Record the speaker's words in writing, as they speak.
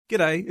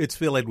G'day, it's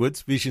Phil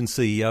Edwards, Vision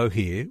CEO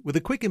here, with a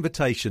quick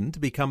invitation to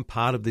become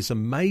part of this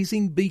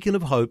amazing beacon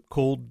of hope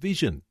called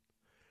Vision.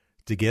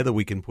 Together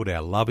we can put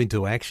our love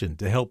into action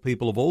to help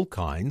people of all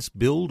kinds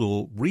build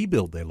or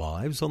rebuild their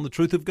lives on the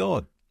truth of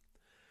God.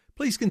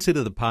 Please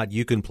consider the part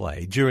you can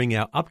play during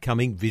our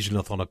upcoming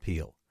Visionathon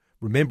appeal,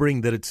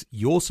 remembering that it's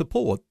your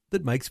support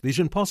that makes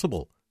Vision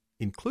possible,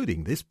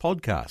 including this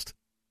podcast.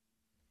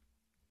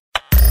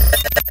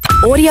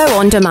 Audio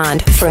on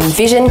demand from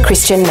Vision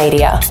Christian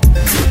Media.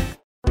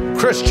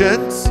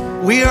 Christians,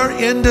 we are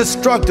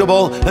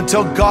indestructible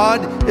until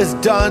God is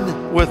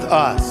done with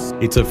us.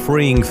 It's a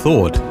freeing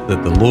thought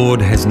that the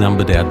Lord has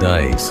numbered our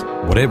days.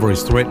 Whatever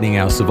is threatening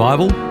our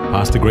survival,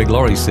 Pastor Greg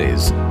Laurie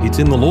says, it's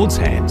in the Lord's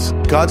hands.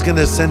 God's going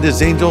to send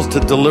his angels to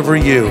deliver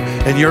you,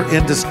 and you're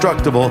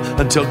indestructible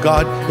until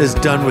God is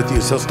done with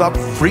you. So stop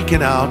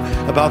freaking out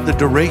about the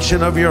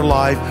duration of your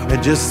life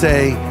and just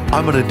say,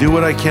 I'm going to do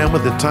what I can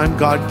with the time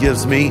God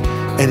gives me,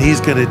 and he's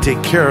going to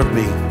take care of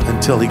me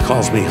until he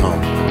calls me home.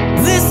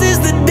 This is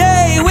the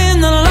day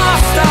when the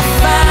lost are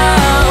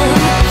found.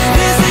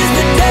 This is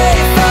the day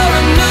for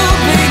a new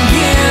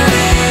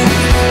beginning.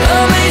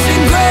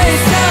 Amazing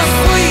grace, how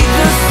sweet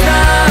the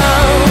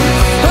sound.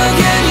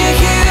 Again you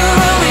hear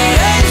all the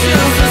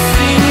angels are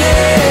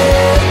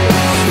singing.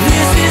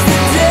 This is the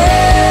day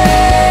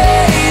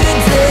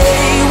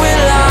when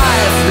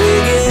life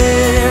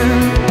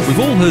begins. We've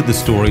all heard the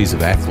stories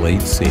of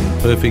athletes in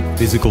perfect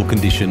physical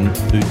condition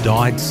who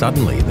died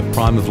suddenly in the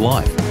prime of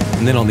life.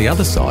 And then on the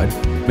other side,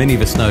 many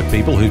of us know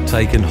people who've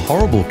taken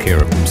horrible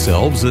care of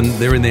themselves and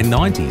they're in their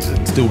 90s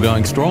and still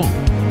going strong.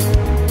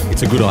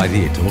 It's a good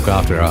idea to look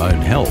after our own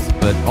health,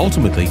 but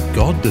ultimately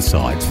God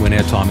decides when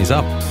our time is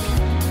up.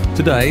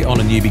 Today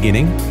on A New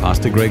Beginning,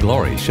 Pastor Greg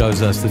Laurie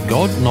shows us that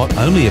God not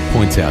only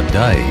appoints our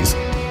days,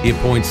 he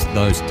appoints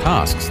those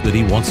tasks that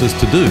he wants us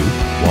to do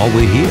while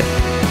we're here.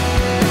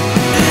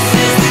 This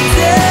is the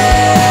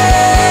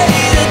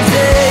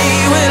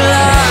day when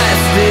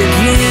life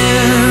begins.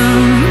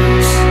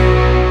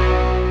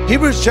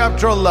 Hebrews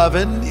chapter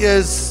 11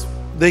 is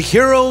the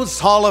Heroes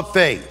Hall of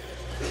Faith.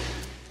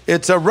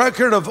 It's a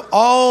record of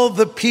all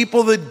the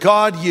people that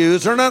God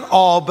used, or not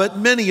all, but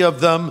many of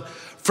them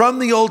from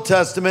the Old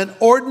Testament,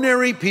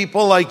 ordinary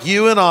people like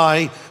you and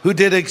I who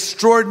did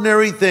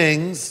extraordinary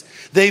things.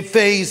 They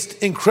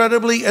faced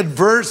incredibly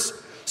adverse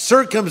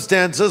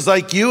circumstances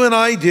like you and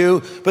I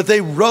do, but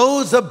they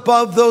rose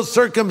above those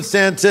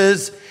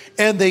circumstances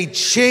and they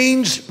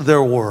changed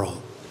their world.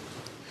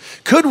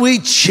 Could we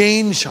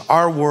change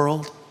our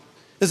world?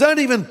 Is that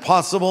even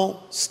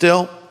possible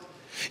still?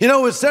 You know,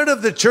 it was said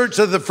of the church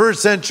of the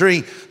first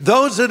century,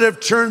 those that have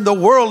turned the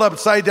world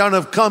upside down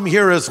have come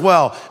here as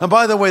well. And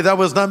by the way, that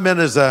was not meant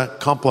as a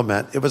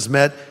compliment. It was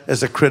meant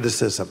as a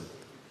criticism.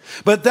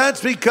 But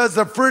that's because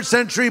the first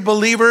century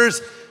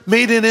believers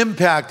made an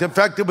impact. In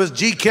fact, it was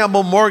G.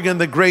 Campbell Morgan,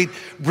 the great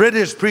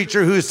British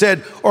preacher, who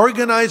said,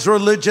 organized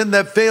religion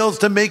that fails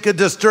to make a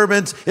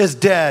disturbance is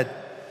dead.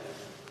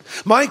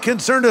 My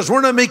concern is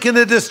we're not making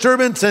a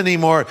disturbance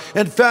anymore.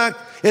 In fact,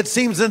 it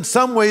seems in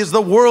some ways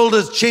the world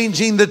is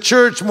changing the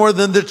church more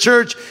than the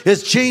church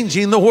is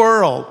changing the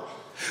world.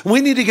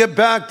 We need to get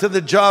back to the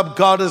job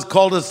God has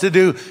called us to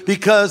do,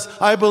 because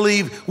I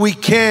believe we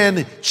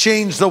can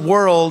change the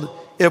world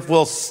if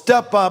we'll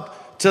step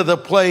up to the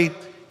plate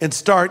and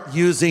start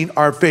using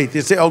our faith.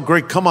 You say, oh,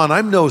 Greg, come on,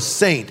 I'm no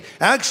saint.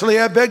 Actually,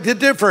 I beg to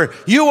differ.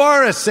 You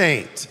are a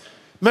saint.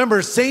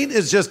 Remember, saint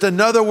is just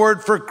another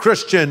word for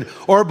Christian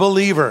or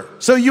believer.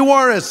 So you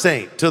are a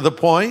saint, to the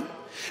point.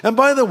 And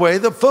by the way,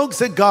 the folks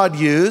that God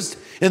used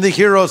in the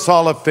Heroes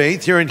Hall of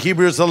Faith here in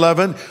Hebrews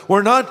 11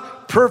 were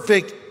not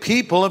perfect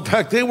people. In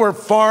fact, they were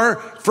far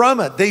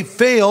from it. They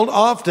failed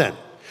often.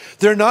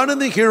 They're not in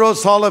the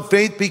Heroes Hall of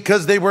Faith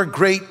because they were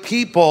great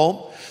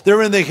people.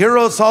 They're in the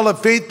Heroes Hall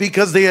of Faith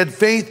because they had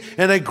faith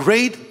in a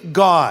great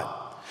God.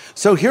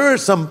 So here are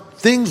some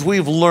things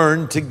we've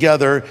learned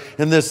together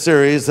in this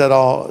series that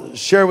I'll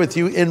share with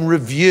you in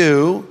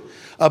review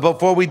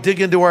before we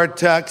dig into our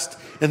text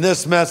in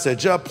this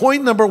message.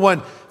 Point number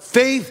one,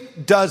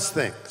 faith does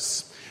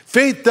things.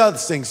 Faith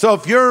does things. So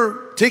if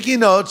you're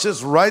taking notes,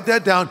 just write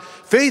that down.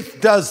 Faith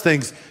does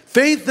things.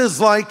 Faith is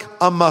like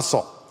a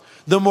muscle.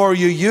 The more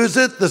you use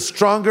it, the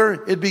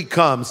stronger it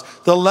becomes.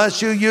 The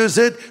less you use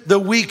it, the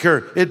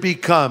weaker it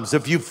becomes.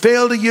 If you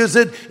fail to use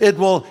it, it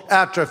will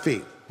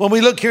atrophy. When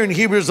we look here in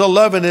Hebrews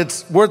 11,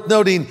 it's worth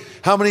noting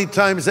how many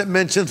times it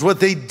mentions what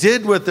they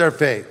did with their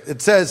faith.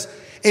 It says,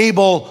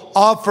 Abel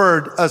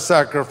offered a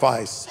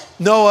sacrifice.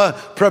 Noah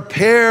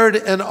prepared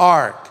an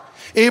ark.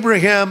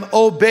 Abraham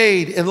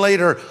obeyed and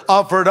later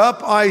offered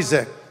up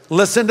Isaac.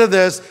 Listen to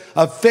this.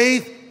 A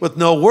faith with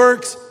no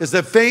works is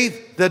a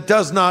faith that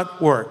does not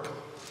work.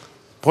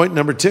 Point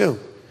number two.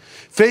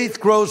 Faith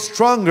grows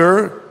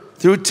stronger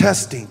through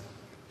testing.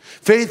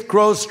 Faith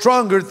grows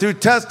stronger through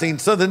testing.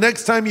 So the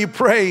next time you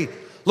pray,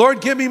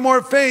 Lord, give me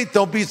more faith,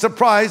 don't be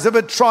surprised if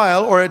a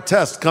trial or a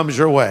test comes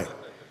your way.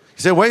 You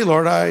say, wait,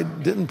 Lord, I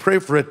didn't pray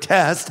for a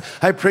test.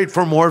 I prayed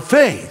for more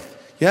faith.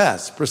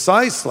 Yes,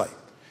 precisely.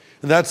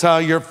 And that's how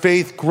your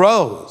faith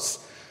grows.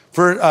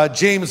 For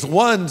James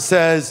 1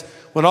 says,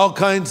 when all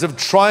kinds of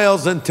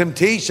trials and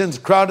temptations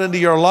crowd into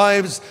your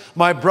lives,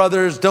 my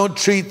brothers, don't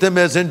treat them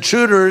as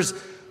intruders,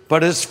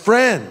 but as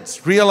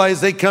friends.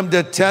 Realize they come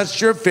to test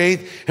your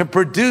faith and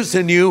produce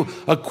in you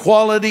a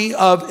quality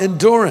of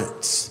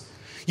endurance.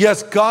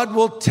 Yes, God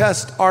will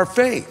test our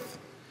faith.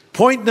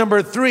 Point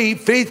number 3,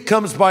 faith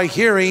comes by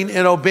hearing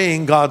and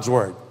obeying God's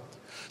word.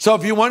 So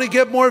if you want to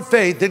get more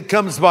faith, it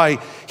comes by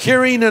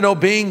hearing and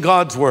obeying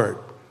God's word.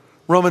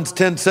 Romans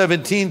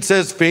 10:17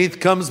 says,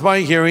 faith comes by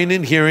hearing,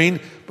 and hearing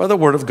by the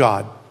word of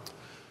God.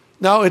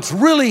 Now, it's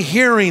really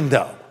hearing,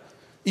 though.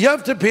 You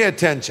have to pay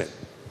attention.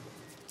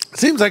 It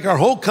seems like our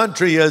whole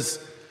country is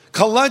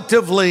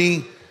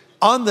collectively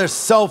on their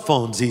cell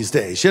phones these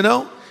days, you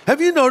know?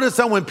 Have you noticed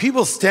that when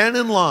people stand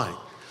in line,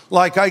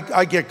 like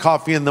I get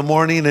coffee in the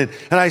morning and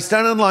I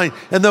stand in line,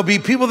 and there'll be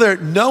people there,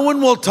 no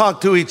one will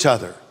talk to each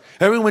other.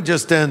 Everyone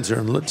just stands there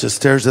and just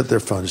stares at their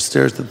phone, just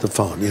stares at the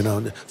phone, you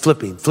know,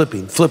 flipping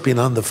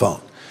on the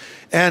phone.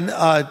 And,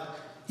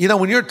 you know,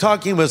 when you're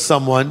talking with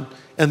someone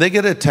and they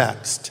get a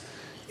text,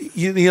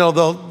 you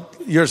know,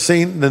 you're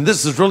saying, and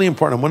this is really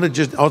important. I'm going to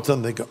just, all of a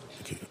sudden they go,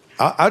 okay,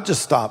 I'll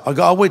just stop.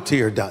 I'll wait till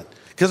you're done.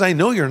 Because I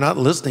know you're not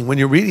listening when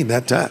you're reading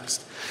that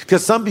text.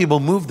 Because some people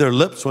move their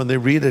lips when they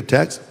read a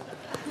text.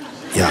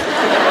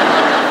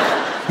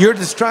 Yeah. You're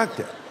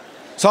distracted.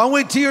 So I'll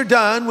wait till you're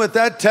done with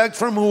that text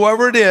from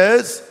whoever it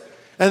is,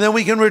 and then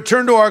we can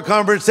return to our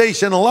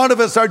conversation. A lot of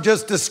us are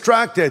just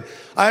distracted.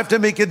 I have to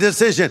make a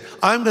decision.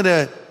 I'm going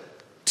to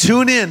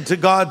tune in to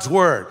God's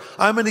word.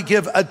 I'm going to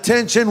give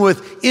attention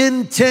with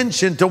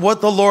intention to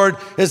what the Lord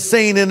is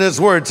saying in his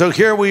word. So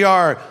here we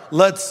are.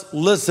 Let's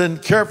listen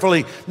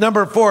carefully.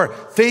 Number 4,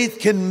 faith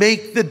can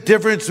make the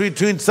difference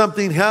between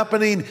something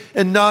happening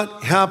and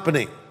not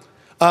happening.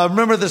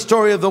 Remember the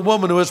story of the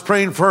woman who was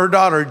praying for her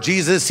daughter.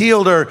 Jesus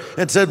healed her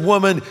and said,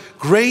 woman,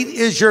 great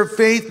is your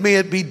faith. May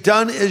it be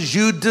done as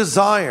you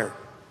desire.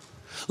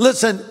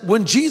 Listen,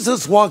 when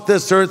Jesus walked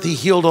this earth, he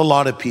healed a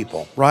lot of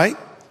people, right?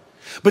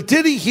 But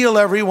did he heal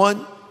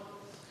everyone?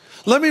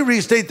 Let me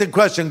restate the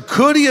question.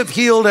 Could he have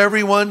healed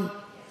everyone?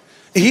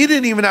 He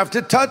didn't even have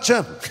to touch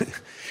them.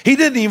 He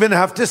didn't even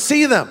have to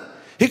see them.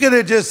 He could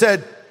have just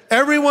said,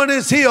 everyone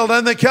is healed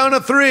on the count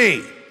of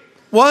 3.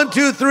 1,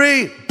 2,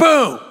 3,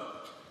 boom.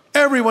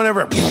 Everyone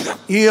ever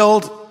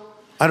healed.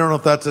 I don't know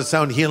if that's a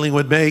sound healing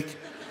would make.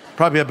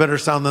 Probably a better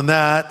sound than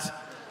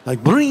that.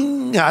 Like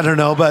bling, I don't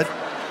know, but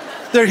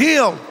they're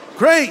healed.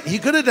 Great, he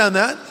could have done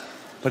that,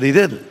 but he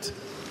didn't.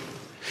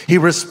 He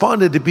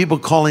responded to people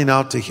calling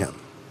out to him.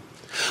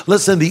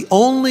 Listen, the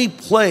only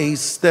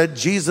place that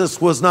Jesus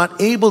was not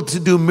able to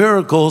do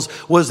miracles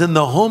was in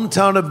the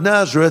hometown of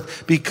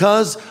Nazareth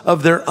because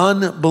of their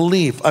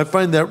unbelief. I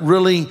find that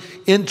really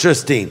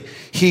interesting.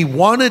 He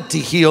wanted to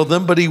heal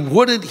them, but he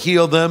wouldn't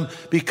heal them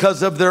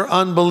because of their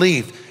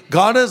unbelief.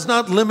 God is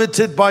not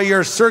limited by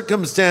your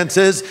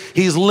circumstances.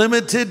 He's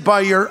limited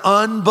by your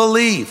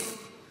unbelief.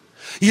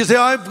 You say,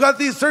 I've got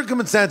these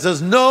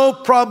circumstances. No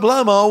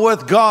problemo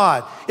with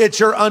God. It's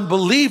your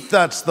unbelief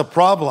that's the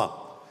problem.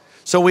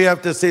 So we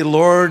have to say,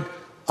 Lord,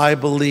 I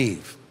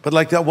believe. But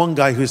like that one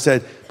guy who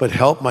said, but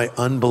help my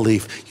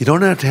unbelief. You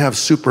don't have to have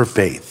super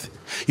faith.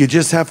 You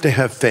just have to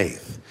have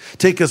faith.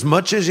 Take as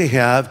much as you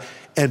have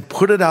and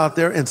put it out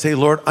there and say,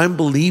 Lord, I'm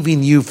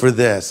believing you for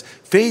this.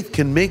 Faith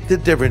can make the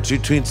difference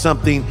between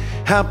something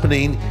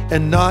happening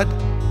and not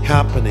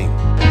happening.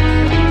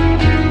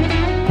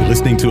 You're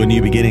listening to A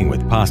New Beginning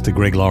with Pastor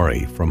Greg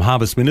Laurie from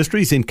Harvest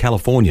Ministries in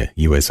California,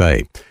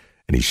 USA.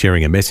 And he's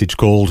sharing a message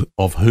called,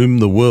 Of Whom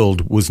the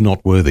World Was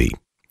Not Worthy.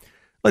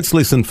 Let's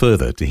listen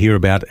further to hear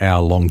about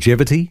our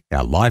longevity,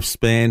 our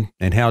lifespan,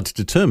 and how it's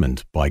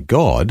determined by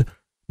God,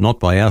 not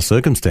by our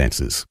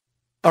circumstances.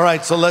 All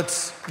right, so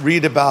let's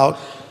read about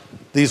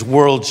these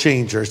world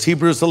changers.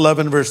 Hebrews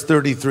 11, verse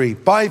 33.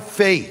 By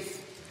faith,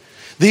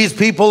 these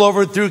people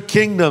overthrew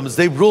kingdoms.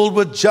 They ruled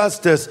with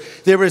justice.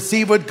 They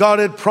received what God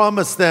had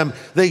promised them.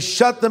 They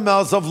shut the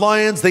mouths of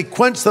lions. They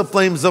quenched the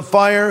flames of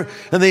fire,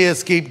 and they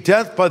escaped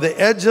death by the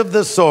edge of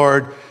the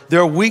sword.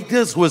 Their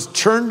weakness was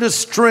turned to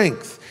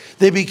strength.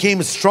 They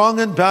became strong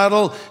in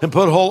battle and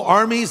put whole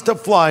armies to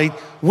flight.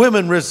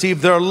 Women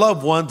received their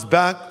loved ones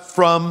back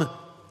from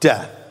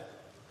death.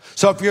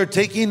 So if you're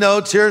taking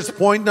notes, here's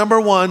point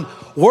number 1.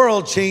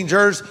 World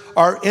changers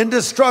are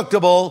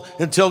indestructible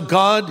until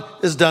God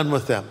is done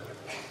with them.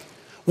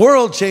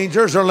 World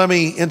changers, or let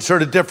me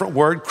insert a different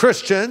word,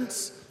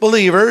 Christians,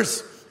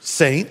 believers,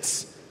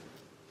 saints,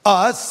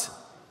 us,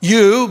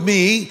 you,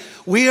 me,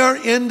 we are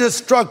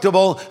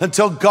indestructible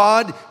until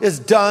God is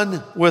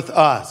done with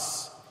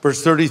us.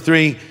 Verse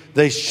 33,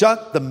 they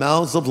shut the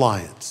mouths of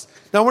lions.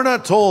 Now, we're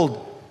not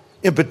told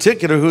in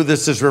particular who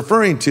this is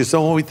referring to.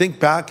 So when we think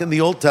back in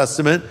the Old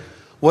Testament,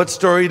 what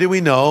story do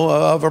we know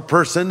of a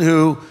person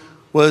who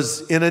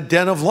was in a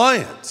den of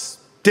lions?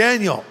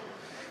 Daniel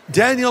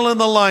in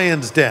the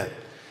lion's den.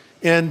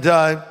 And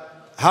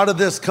how did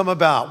this come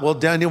about? Well,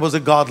 Daniel was a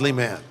godly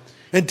man.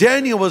 And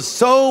Daniel was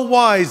so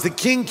wise, the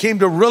king came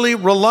to really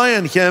rely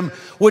on him,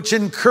 which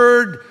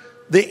incurred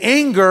the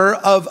anger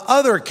of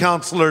other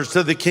counselors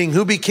to the king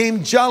who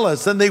became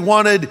jealous, and they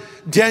wanted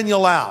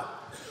Daniel out.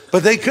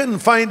 But they couldn't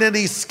find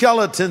any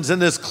skeletons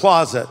in his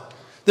closet.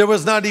 There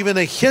was not even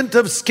a hint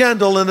of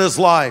scandal in his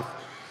life.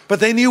 But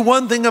they knew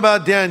one thing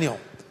about Daniel.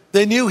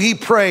 They knew he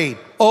prayed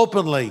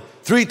openly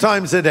 3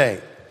 times a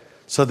day.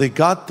 So they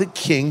got the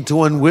king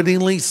to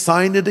unwittingly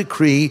sign a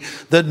decree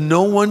that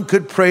no one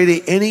could pray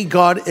to any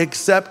god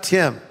except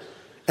him.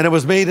 And it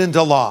was made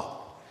into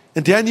law.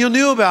 And Daniel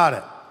knew about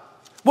it.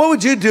 What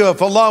would you do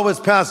if a law was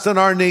passed in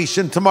our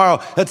nation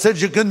tomorrow that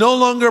said you can no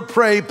longer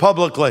pray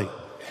publicly?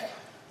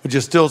 Would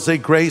you still say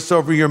grace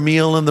over your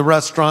meal in the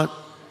restaurant?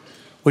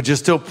 Would you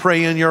still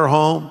pray in your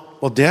home?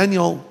 Well,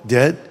 Daniel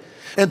did.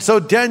 And so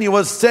Daniel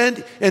was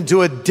sent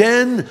into a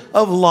den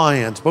of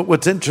lions. But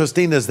what's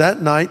interesting is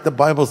that night, the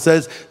Bible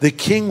says, the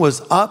king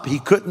was up, he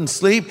couldn't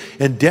sleep,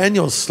 and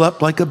Daniel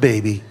slept like a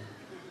baby.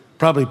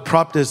 Probably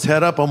propped his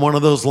head up on one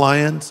of those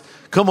lions.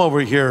 Come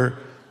over here,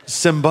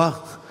 Simba.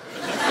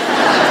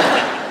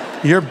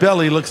 Your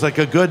belly looks like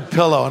a good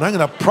pillow, and I'm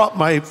going to prop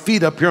my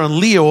feet up here on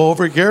Leo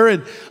over here,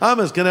 and I'm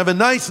just going to have a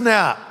nice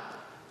nap.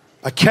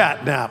 A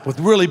cat nap with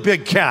really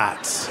big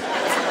cats.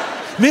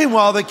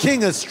 Meanwhile, the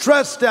king is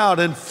stressed out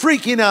and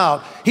freaking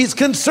out. He's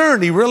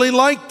concerned. He really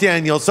liked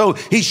Daniel. So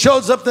he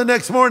shows up the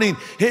next morning.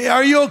 Hey,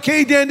 are you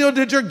okay, Daniel?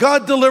 Did your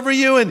God deliver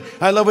you? And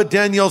I love what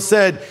Daniel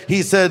said.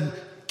 He said,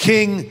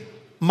 King,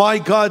 my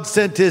God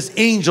sent his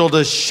angel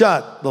to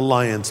shut the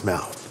lion's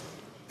mouth.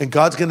 And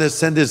God's going to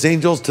send his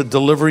angels to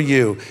deliver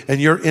you.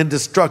 And you're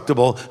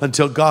indestructible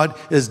until God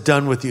is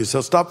done with you. So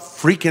stop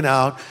freaking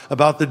out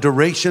about the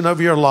duration of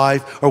your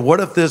life. Or what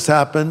if this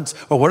happens?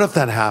 Or what if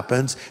that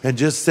happens? And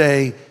just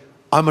say,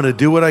 I'm going to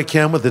do what I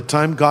can with the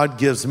time God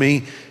gives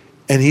me.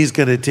 And he's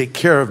going to take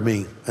care of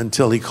me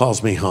until he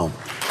calls me home.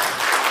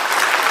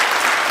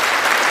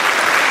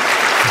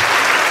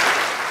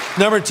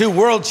 Number 2,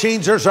 world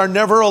changers are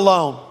never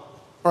alone.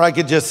 Or I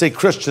could just say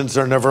Christians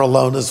are never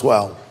alone as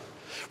well.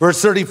 Verse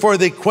 34,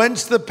 they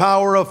quench the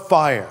power of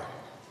fire.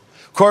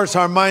 Of course,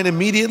 our mind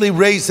immediately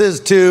races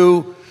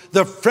to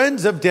the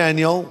friends of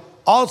Daniel,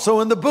 also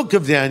in the book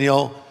of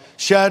Daniel,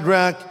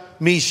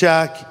 Shadrach,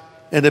 Meshach,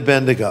 and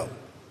Abednego.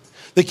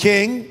 The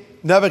king,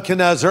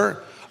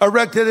 Nebuchadnezzar,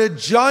 erected a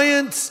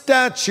giant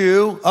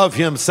statue of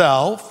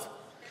himself,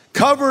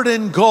 covered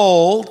in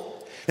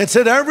gold, and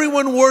said,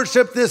 everyone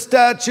worship this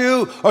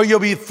statue or you'll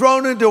be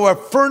thrown into a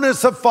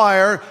furnace of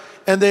fire.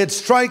 And they'd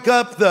strike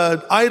up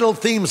the idol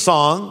theme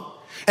song.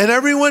 And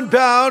everyone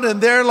bowed, and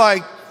there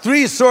like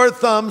 3 sore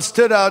thumbs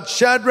stood out,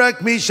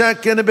 Shadrach,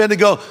 Meshach, and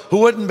Abednego, who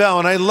wouldn't bow.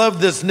 And I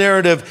love this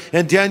narrative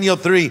in Daniel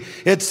 3.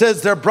 It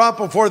says they're brought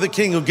before the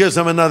king who gives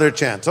them another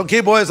chance.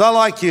 Okay, boys, I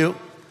like you.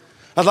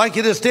 I'd like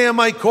you to stay in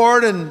my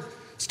court and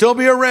still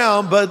be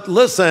around, but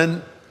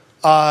listen,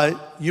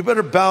 you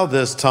better bow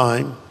this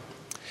time.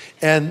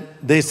 And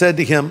they said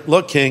to him,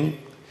 look, king,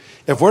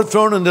 if we're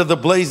thrown into the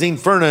blazing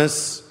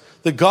furnace,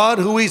 the God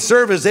who we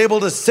serve is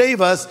able to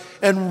save us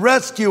and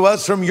rescue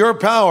us from your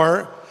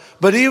power.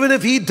 But even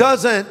if he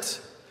doesn't,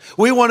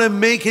 we want to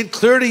make it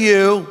clear to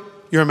you,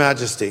 your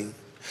majesty,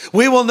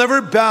 we will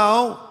never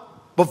bow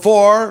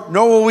before,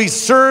 nor will we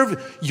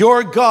serve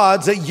your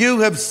gods that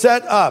you have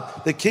set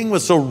up. The king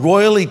was so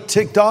royally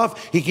ticked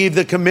off, he gave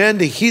the command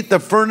to heat the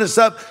furnace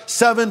up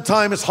 7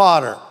 times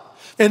hotter.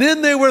 And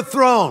in they were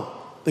thrown.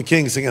 The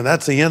king's thinking,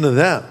 that's the end of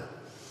them.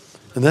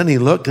 And then he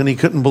looked and he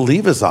couldn't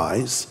believe his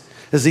eyes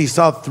as he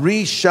saw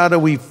 3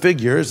 shadowy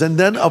figures and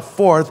then a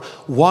 4th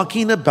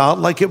walking about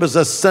like it was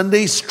a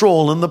Sunday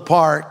stroll in the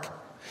park.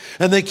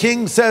 And the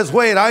king says,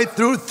 wait, I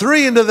threw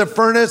 3 into the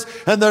furnace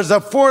and there's a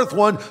 4th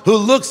one who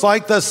looks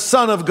like the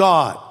Son of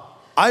God.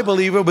 I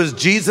believe it was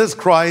Jesus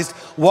Christ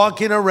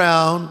walking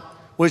around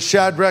with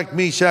Shadrach,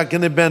 Meshach,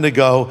 and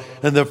Abednego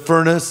in the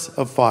furnace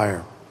of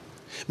fire.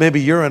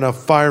 Maybe you're in a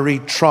fiery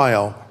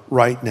trial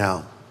right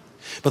now.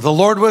 But the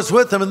Lord was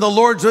with them, and the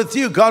Lord's with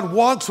you. God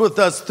walks with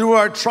us through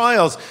our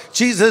trials.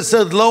 Jesus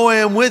said, lo, I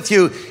am with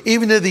you,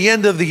 even to the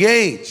end of the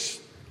age.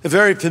 A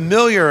very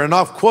familiar and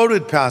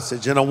oft-quoted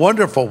passage, and a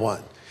wonderful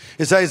one.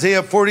 It's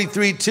Isaiah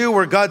 43:2,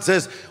 where God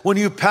says, when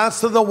you pass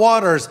through the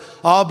waters,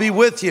 I'll be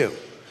with you.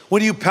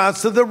 When you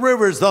pass through the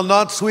rivers, they'll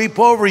not sweep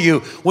over you.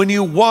 When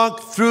you walk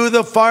through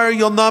the fire,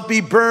 you'll not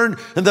be burned,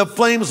 and the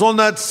flames will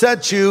not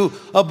set you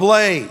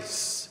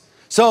ablaze.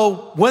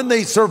 So when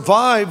they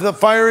survived the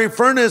fiery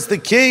furnace, the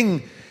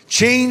king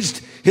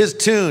changed his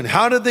tune.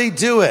 How did they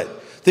do it?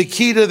 The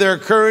key to their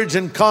courage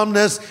and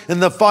calmness in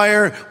the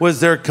fire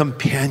was their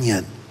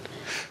companion.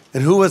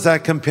 And who was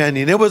that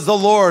companion? It was the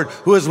Lord,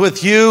 who is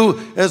with you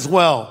as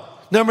well.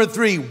 Number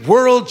 3,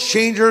 world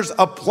changers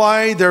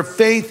apply their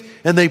faith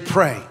and they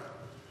pray.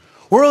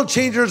 World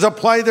changers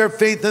apply their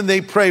faith and they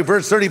pray.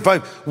 Verse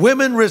 35,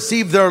 women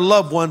receive their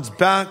loved ones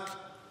back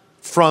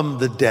from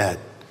the dead.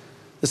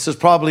 This is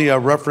probably a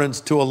reference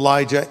to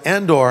Elijah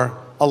and or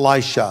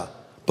Elisha,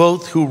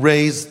 both who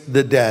raised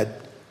the dead.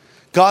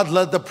 God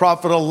led the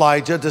prophet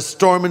Elijah to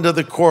storm into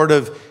the court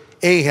of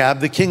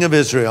Ahab, the king of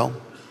Israel,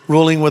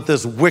 ruling with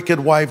his wicked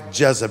wife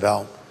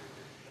Jezebel.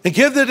 and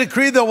give the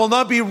decree there will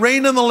not be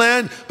rain in the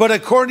land, but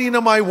according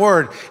to my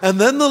word. And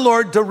then the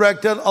Lord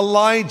directed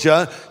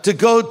Elijah to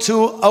go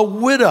to a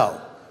widow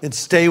and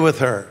stay with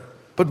her.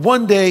 But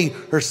one day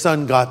her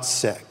son got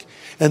sick,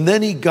 and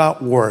then he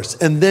got worse,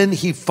 and then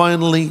he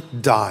finally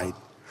died.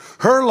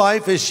 Her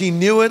life as she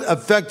knew it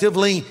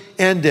effectively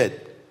ended.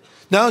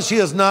 Now she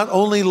has not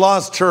only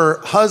lost her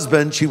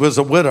husband, she was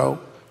a widow,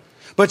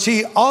 but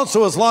she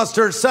also has lost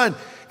her son.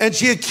 And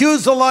she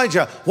accused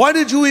Elijah, why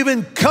did you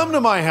even come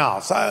to my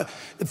house?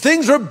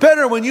 Things were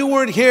better when you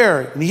weren't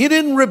here. And he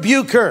didn't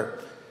rebuke her.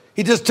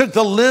 He just took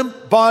the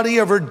limp body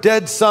of her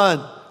dead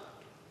son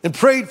and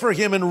prayed for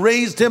him and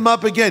raised him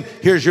up again.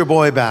 Here's your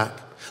boy back.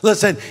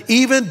 Listen,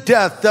 even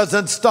death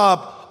doesn't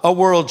stop a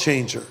world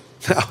changer.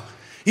 Now,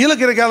 you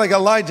look at a guy like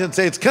Elijah and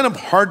say, it's kind of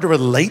hard to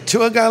relate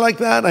to a guy like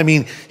that. I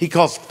mean, he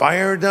calls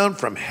fire down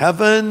from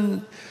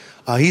heaven.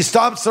 He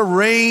stops the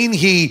rain.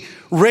 He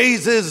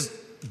raises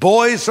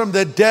boys from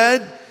the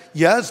dead.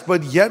 Yes,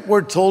 but yet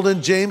we're told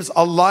in James,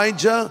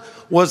 Elijah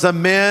was a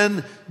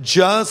man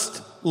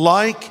just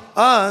like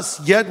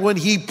us. Yet when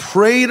he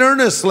prayed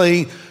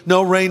earnestly,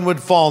 no rain would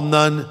fall.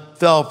 None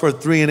fell for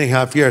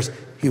 3.5 years.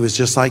 He was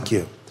just like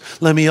you.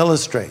 Let me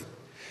illustrate.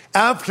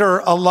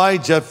 After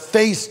Elijah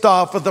faced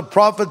off with the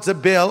prophets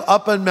of Baal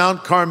up on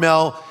Mount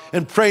Carmel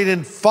and prayed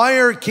and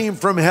fire came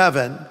from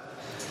heaven,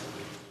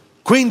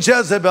 Queen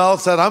Jezebel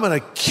said, I'm going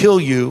to kill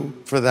you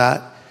for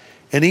that.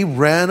 And he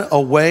ran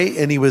away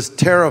and he was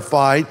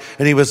terrified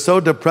and he was so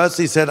depressed.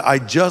 He said, I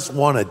just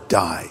want to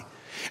die.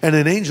 And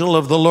an angel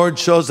of the Lord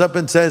shows up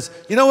and says,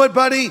 you know what,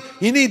 buddy?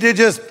 You need to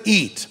just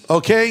eat,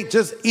 okay?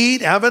 Just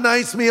eat, have a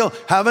nice meal,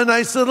 have a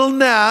nice little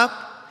nap,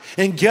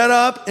 and get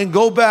up and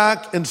go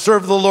back and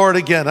serve the Lord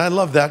again. I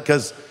love that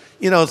because,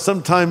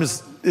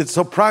 sometimes it's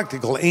so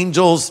practical.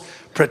 Angels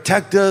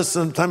protect us.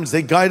 Sometimes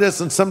they guide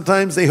us. And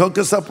sometimes they hook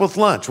us up with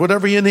lunch,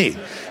 whatever you need.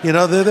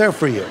 They're there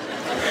for you.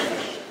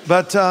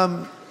 But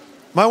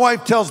my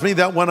wife tells me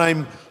that when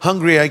I'm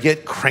hungry, I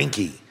get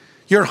cranky.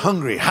 You're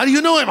hungry. How do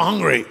you know I'm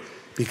hungry?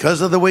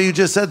 Because of the way you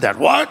just said that.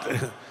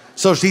 What?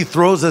 So she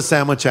throws a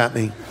sandwich at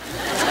me.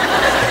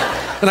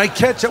 And I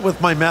catch it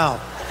with my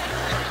mouth.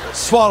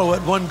 Swallow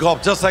it one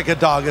gulp, just like a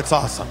dog. It's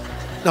awesome.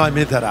 No, I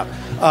made that up.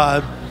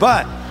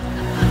 But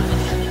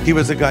he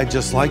was a guy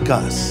just like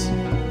us.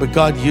 But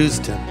God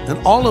used him.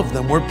 And all of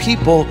them were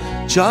people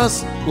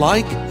just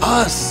like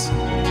us.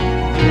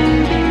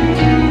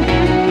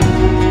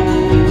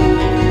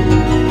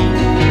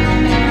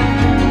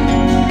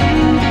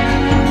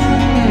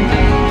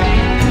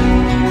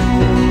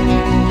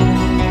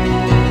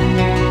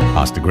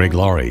 Pastor Greg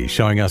Laurie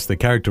showing us the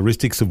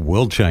characteristics of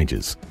world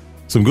changers.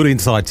 Some good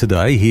insight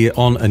today here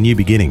on A New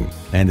Beginning.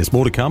 And there's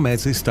more to come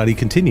as this study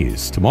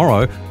continues.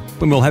 Tomorrow,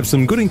 when we'll have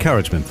some good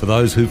encouragement for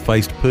those who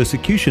faced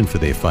persecution for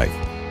their faith.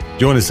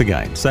 Join us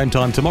again, same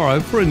time tomorrow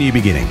for A New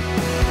Beginning.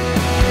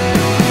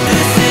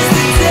 This is the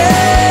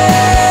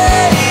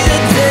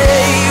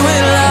day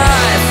when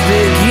life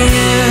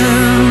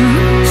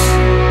begins.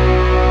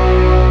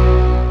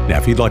 Now,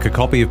 if you'd like a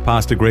copy of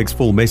Pastor Greg's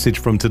full message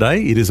from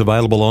today, it is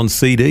available on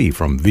CD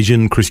from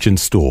Vision Christian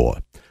Store.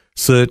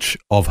 Search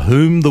Of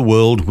Whom the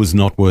World Was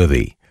Not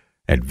Worthy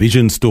at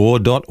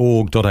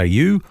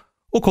visionstore.org.au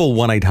or call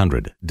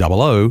 1-800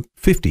 00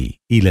 50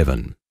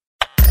 11.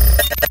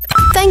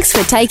 Thanks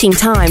for taking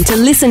time to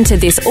listen to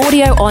this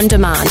audio on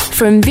demand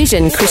from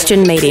Vision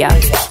Christian Media.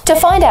 To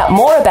find out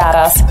more about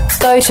us,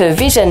 go to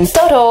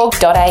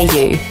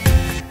vision.org.au.